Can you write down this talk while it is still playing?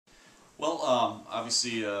Well,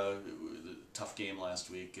 obviously, tough game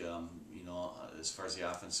last week. As far as the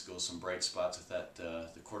offense goes, some bright spots with that.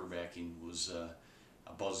 The quarterbacking was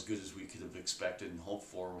about as good as we could have expected and hoped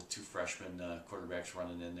for with two freshman quarterbacks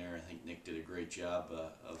running in there. I think Nick did a great job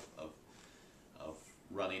of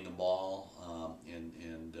running the ball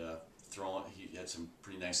and throwing. He had some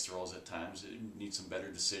pretty nice throws at times. He needs some better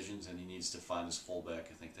decisions, and he needs to find his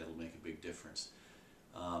fullback. I think that'll make a big difference.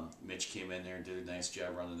 Mitch came in there and did a nice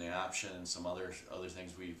job running the option and some other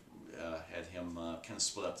things. We had him kind of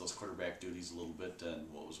split up those quarterback duties a little bit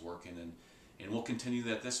and what was working, and we'll continue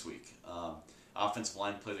that this week. Offensive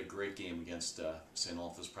line played a great game against St.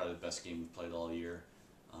 Olaf. It was probably the best game we've played all year.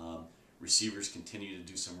 Receivers continue to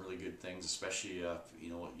do some really good things, especially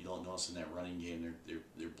what you don't notice in that running game.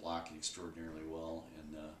 They're blocking extraordinarily well,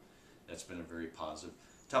 and that's been a very positive.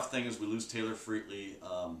 Tough thing is we lose Taylor Freetley,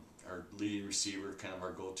 our leading receiver, kind of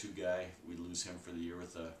our go-to guy. We lose him for the year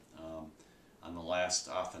with on the last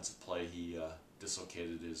offensive play he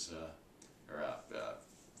dislocated his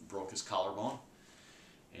broke his collarbone,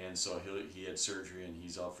 and so he had surgery and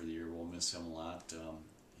he's out for the year. We'll miss him a lot.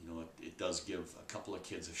 It does give a couple of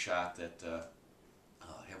kids a shot that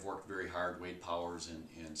have worked very hard. Wade Powers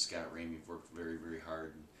and Scott Ramey have worked very, very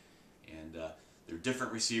hard, and they're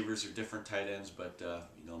different receivers, they're different tight ends, but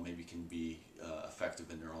maybe can be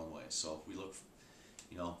effective in their own way. So we look,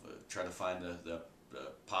 try to find the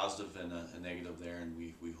positive and a negative there, and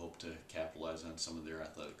we hope to capitalize on some of their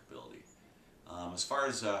athletic ability. As far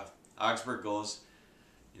as Augsburg goes,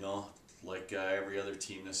 like every other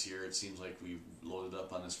team this year, it seems like we've loaded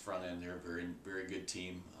up on this front end. They're a very, very good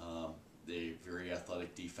team. They're very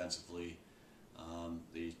athletic defensively.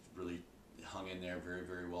 They really hung in there very,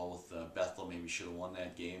 very well with Bethel. Maybe should have won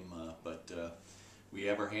that game, but we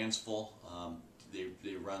have our hands full.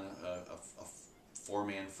 They run a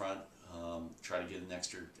four-man front, try to get an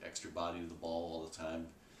extra body to the ball all the time.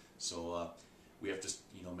 So we have to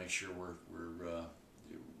make sure we're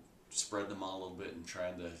spreading them out a little bit and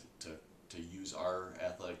trying to use our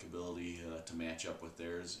athletic ability to match up with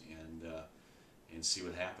theirs and see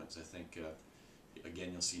what happens. I think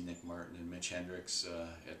again you'll see Nick Martin and Mitch Hendricks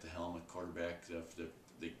at the helm at quarterback.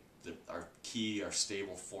 Our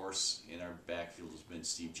stable force in our backfield has been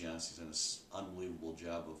Steve Johnson. He's done an unbelievable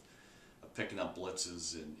job of picking up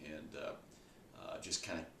blitzes and just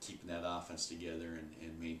kind of keeping that offense together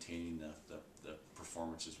and maintaining the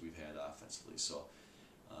performances we've had offensively. So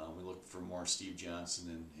we look for more Steve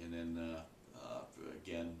Johnson, and then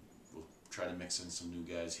again we'll try to mix in some new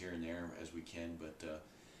guys here and there as we can, but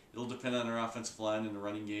it'll depend on our offensive line in the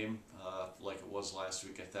running game. Like it was last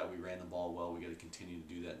week, I thought we ran the ball well. We got to continue to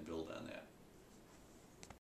do that and build on that.